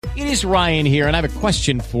It is Ryan here, and I have a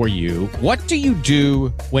question for you. What do you do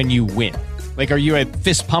when you win? Like, are you a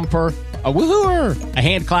fist pumper, a woohooer, a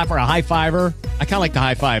hand clapper, a high fiver? I kind of like the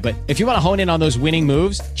high five, but if you want to hone in on those winning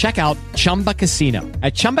moves, check out Chumba Casino.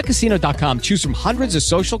 At ChumbaCasino.com, choose from hundreds of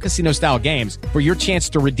social casino-style games for your chance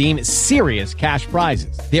to redeem serious cash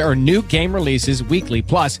prizes. There are new game releases weekly,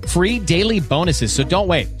 plus free daily bonuses. So don't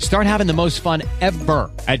wait. Start having the most fun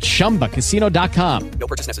ever at ChumbaCasino.com. No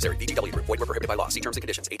purchase necessary. VGW. Void where prohibited by law. See terms and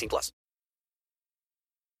conditions. 18+.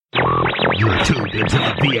 You're tuned into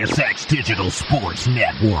the VSX Digital Sports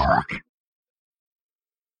Network.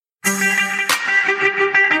 More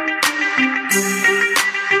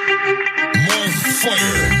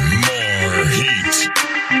fire, more heat.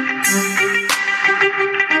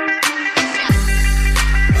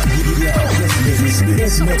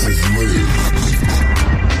 This mix is moved.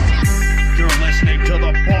 You're listening to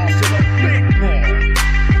the boss of the big ball.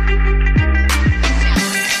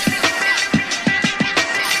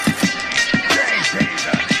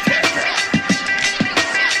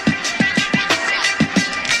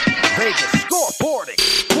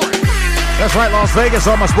 That's right, Las Vegas.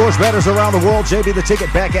 All my sports bettors around the world. JB the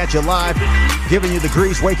Ticket back at you live, giving you the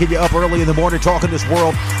grease, waking you up early in the morning, talking this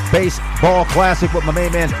World Baseball Classic with my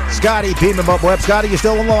main man, Scotty. Beam him up, Webb. Scotty, you're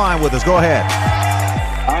still on the line with us. Go ahead.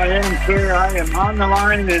 I am, sir. I am on the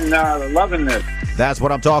line and loving this. That's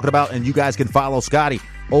what I'm talking about, and you guys can follow Scotty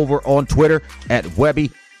over on Twitter at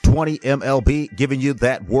Webby20MLB, giving you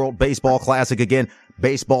that World Baseball Classic again.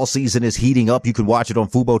 Baseball season is heating up. You can watch it on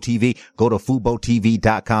Fubo TV. Go to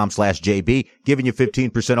FuboTV.com/JB, giving you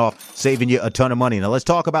 15% off, saving you a ton of money. Now let's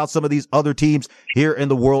talk about some of these other teams here in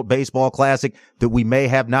the World Baseball Classic that we may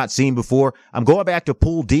have not seen before. I'm going back to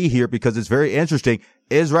Pool D here because it's very interesting.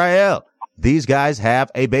 Israel. These guys have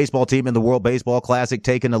a baseball team in the World Baseball Classic.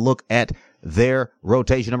 Taking a look at their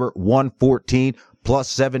rotation number 114 plus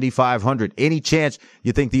 7,500. Any chance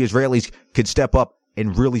you think the Israelis could step up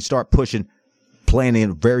and really start pushing, playing in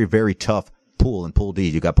a very, very tough pool in Pool D?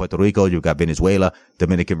 You got Puerto Rico, you got Venezuela,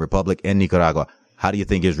 Dominican Republic, and Nicaragua. How do you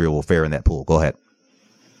think Israel will fare in that pool? Go ahead.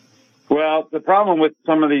 Well, the problem with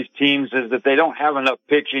some of these teams is that they don't have enough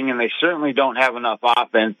pitching, and they certainly don't have enough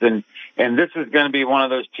offense. And this is going to be one of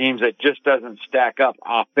those teams that just doesn't stack up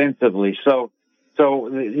offensively. So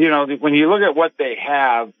you know, when you look at what they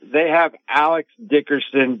have Alex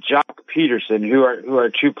Dickerson, Jock Peterson, who are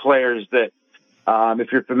two players that,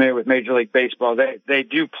 if you're familiar with Major League Baseball, they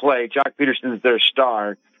do play. Jock Peterson is their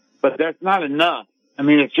star, but that's not enough. I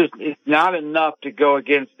mean, it's not enough to go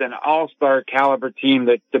against an all-star caliber team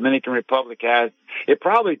that Dominican Republic has. It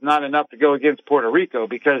probably is not enough to go against Puerto Rico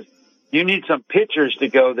because you need some pitchers to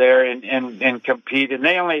go there and compete. And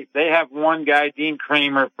they have one guy, Dean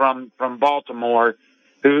Kramer from Baltimore,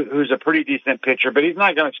 who's a pretty decent pitcher, but he's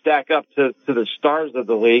not going to stack up to the stars of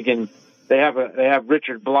the league. And they have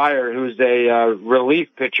Richard Blyer, who's a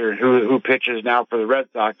relief pitcher who pitches now for the Red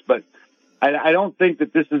Sox. But I don't think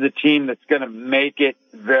that this is a team that's going to make it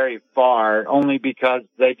very far, only because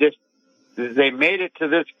they made it to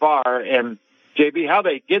this far. And JB, how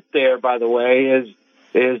they get there, by the way, is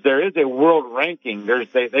there is a world ranking.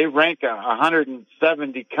 They rank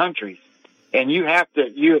 170 countries, and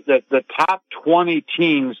the top 20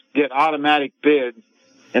 teams get automatic bids,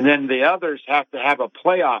 and then the others have to have a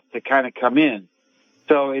playoff to kind of come in.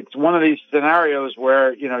 So it's one of these scenarios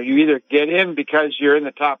where, you know, you either get in because you're in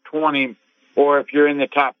the top 20, or if you're in the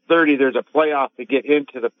top 30, there's a playoff to get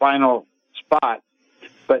into the final spot.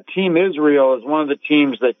 But Team Israel is one of the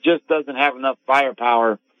teams that just doesn't have enough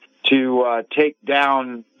firepower to take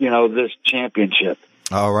down, you know, this championship.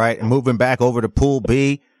 All right, and moving back over to Pool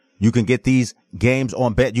B, you can get these games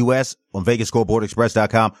on BetUS on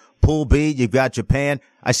VegasScoreboardExpress.com. Pool B, you've got Japan.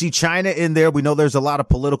 I see China in there. We know there's a lot of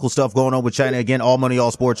political stuff going on with China. Again, all money,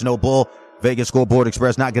 all sports, no bull. Vegas Scoreboard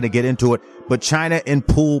Express, not going to get into it. But China in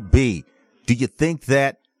Pool B, do you think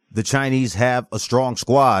that the Chinese have a strong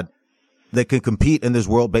squad that can compete in this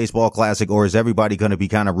World Baseball Classic, or is everybody going to be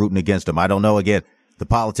kind of rooting against them? I don't know. Again, the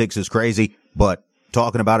politics is crazy, but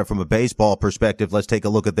talking about it from a baseball perspective, let's take a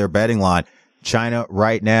look at their betting line. China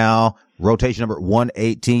right now, rotation number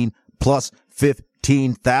 118 plus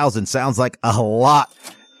 15,000. Sounds like a lot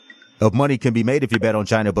of money can be made if you bet on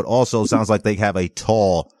China, but also sounds like they have a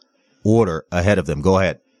tall order ahead of them. Go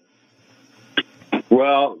ahead.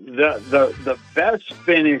 Well, the best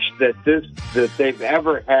finish that they've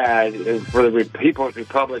ever had is for the People's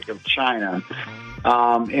Republic of China.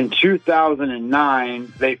 In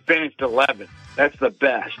 2009, they finished 11th. That's the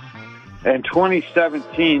best. In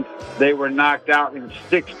 2017, they were knocked out in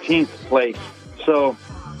 16th place. So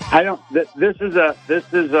this is a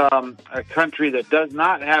country that does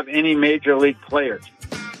not have any major league players.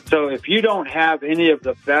 So if you don't have any of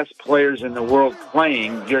the best players in the world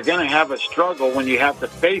playing, you're going to have a struggle when you have to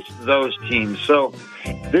face those teams. So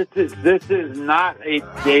this is not a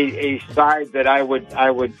side that I would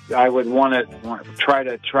want to try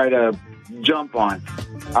to jump on.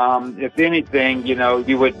 If anything, you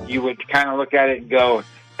would kind of look at it and go,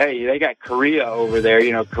 hey, they got Korea over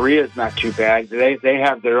there. Korea's not too bad. They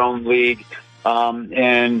have their own league.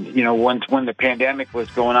 And when the pandemic was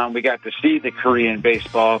going on, we got to see the Korean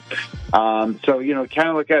baseball. So kind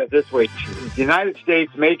of look at it this way. The United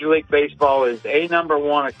States Major League Baseball is number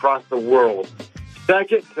one across the world.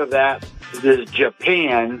 Second to that is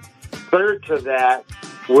Japan. Third to that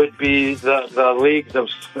would be the leagues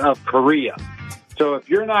of Korea. So if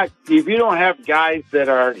you don't have guys that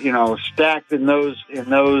are, stacked in those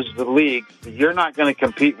leagues, you're not going to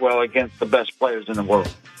compete well against the best players in the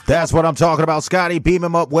world. That's what I'm talking about. Scotty, beam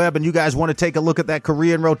him up, Webb, and you guys want to take a look at that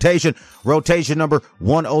Korean rotation. Rotation number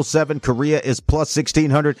 107. Korea is plus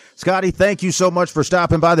 1,600. Scotty, thank you so much for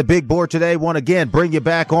stopping by the big board today. Want to, again, bring you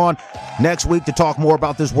back on next week to talk more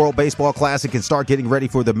about this World Baseball Classic and start getting ready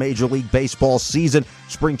for the Major League Baseball season.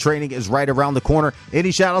 Spring training is right around the corner. Any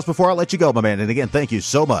shout-outs before I let you go, my man? And again, thank you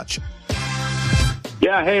so much.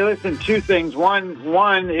 Yeah, hey, listen, two things.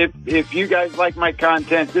 One, if you guys like my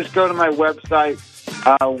content, just go to my website.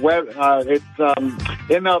 It's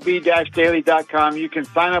MLB-daily.com. You can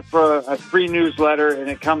sign up for a free newsletter, and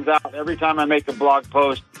it comes out every time I make a blog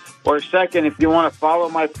post. Or second, if you want to follow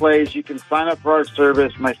my plays, you can sign up for our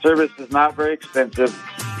service. My service is not very expensive.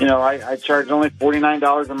 I charge only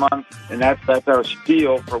 $49 a month, and that's our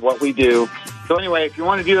steal for what we do. So anyway, if you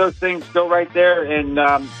want to do those things, go right there, and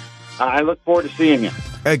I look forward to seeing you.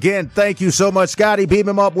 Again, thank you so much, Scotty. Beam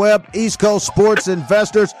him up, Webb. East Coast Sports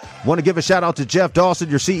Investors. Want to give a shout out to Jeff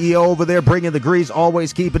Dawson, your CEO over there, bringing the grease,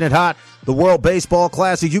 always keeping it hot. The World Baseball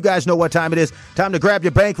Classic. You guys know what time it is. Time to grab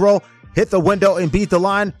your bankroll, hit the window, and beat the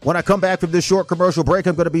line. When I come back from this short commercial break,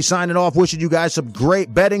 I'm going to be signing off, wishing you guys some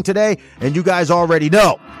great betting today. And you guys already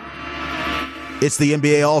know it's the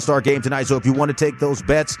NBA All-Star Game tonight. So if you want to take those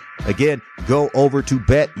bets, again, go over to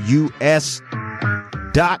BetUS.com.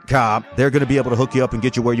 They're going to be able to hook you up and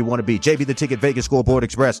get you where you want to be. JB the Ticket, Vegas Scoreboard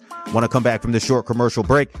Express. Want to come back from this short commercial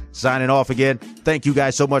break. Signing off again. Thank you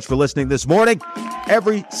guys so much for listening this morning.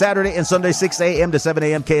 Every Saturday and Sunday, 6 a.m. to 7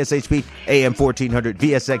 a.m. KSHP, AM 1400,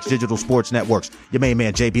 VSX Digital Sports Networks. Your main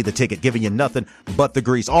man, JB the Ticket, giving you nothing but the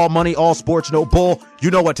grease. All money, all sports, no bull.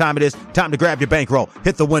 You know what time it is. Time to grab your bankroll,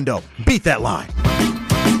 hit the window, beat that line.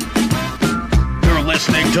 You're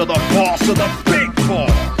listening to the boss of the big ball.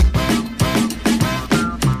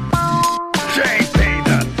 JB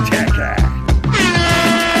the Ticket.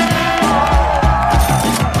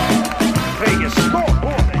 Vegas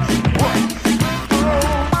Scoreboard Express.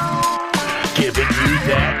 Giving you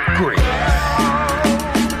that grease.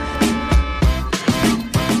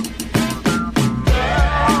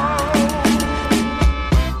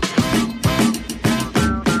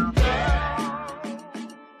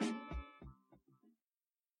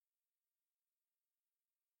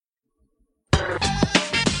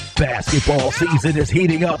 Basketball season is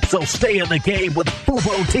heating up, so stay in the game with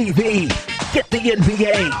Fubo TV. Get the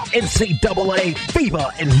NBA, NCAA,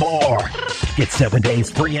 FIBA, and more. Get 7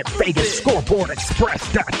 days free at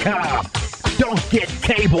VegasScoreboardExpress.com. Don't get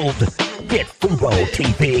cabled. Get Fubo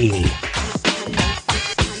TV.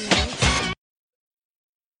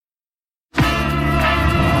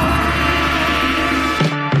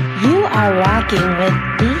 You are rocking with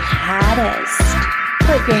the hottest.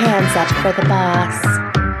 Put your hands up for the boss.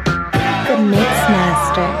 The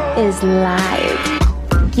Mixmaster is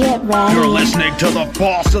live. Get ready. You're listening to the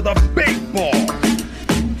boss of the big ball.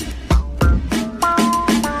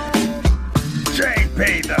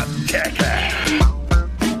 JB the Ticket.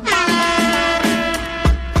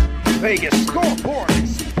 Vegas Scoreboard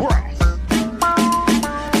Express.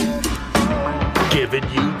 Giving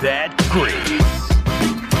you that grease.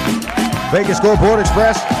 Vegas Scoreboard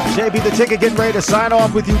Express, JB the Ticket, getting ready to sign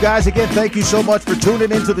off with you guys. Again, thank you so much for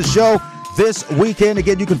tuning into the show this weekend.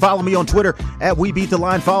 Again, you can follow me on Twitter at We Beat the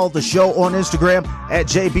Line. Follow the show on Instagram at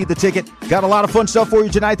JB the Ticket. Got a lot of fun stuff for you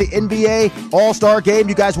tonight. The NBA All-Star Game.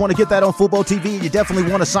 You guys want to get that on Fubo TV. You definitely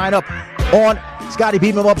want to sign up on Scotty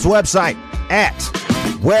Beam 'em Up's website at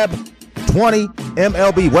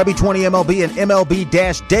Web20MLB, Webby20MLB, and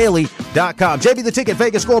MLB-daily.com. JB the Ticket,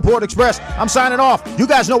 Vegas Scoreboard Express. I'm signing off. You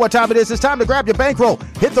guys know what time it is. It's time to grab your bankroll,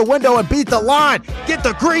 hit the window, and beat the line. Get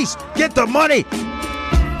the grease. Get the money.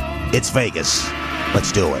 It's Vegas.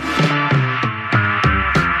 Let's do it.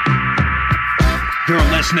 You're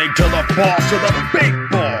listening to the boss of the big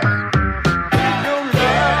ball.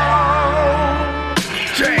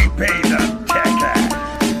 JB the Ticket.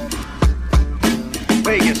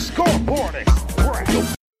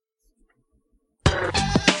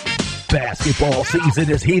 Basketball season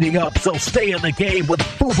is heating up, so stay in the game with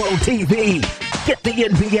Fubo TV. Get the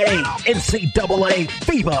NBA, NCAA,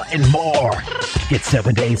 FIBA, and more. Get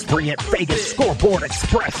 7 days free at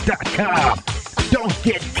VegasScoreboardExpress.com. Don't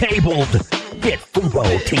get cabled. Get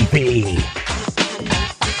Fubo TV.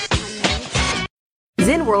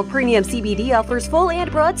 Zen World Premium CBD offers full and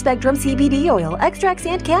broad spectrum CBD oil, extracts,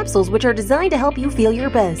 and capsules which are designed to help you feel your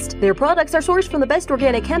best. Their products are sourced from the best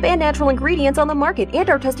organic hemp and natural ingredients on the market and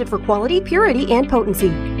are tested for quality, purity, and potency.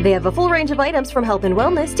 They have a full range of items from health and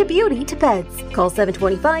wellness to beauty to pets. Call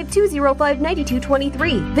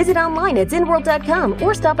 725-205-9223. Visit online at zenworld.com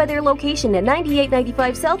or stop by their location at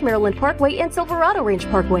 9895 South Maryland Parkway and Silverado Range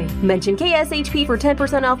Parkway. Mention KSHP for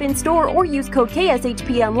 10% off in store or use code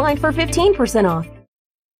KSHP online for 15% off.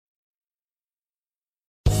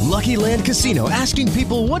 Lucky Land Casino, asking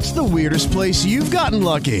people, what's the weirdest place you've gotten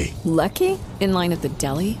lucky? Lucky? In line at the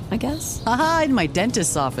deli, I guess? Aha, in my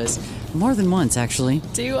dentist's office. More than once, actually.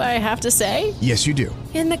 Do I have to say? Yes, you do.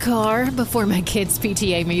 In the car before my kids'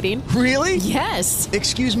 PTA meeting. Really? Yes.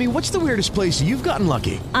 Excuse me, what's the weirdest place you've gotten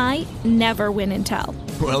lucky? I never win and tell.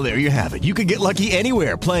 Well, there you have it. You can get lucky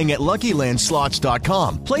anywhere, playing at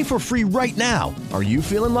LuckyLandSlots.com. Play for free right now. Are you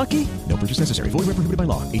feeling lucky? No purchase necessary. Void where prohibited by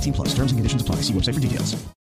law. 18+. Terms and conditions apply. See website for details.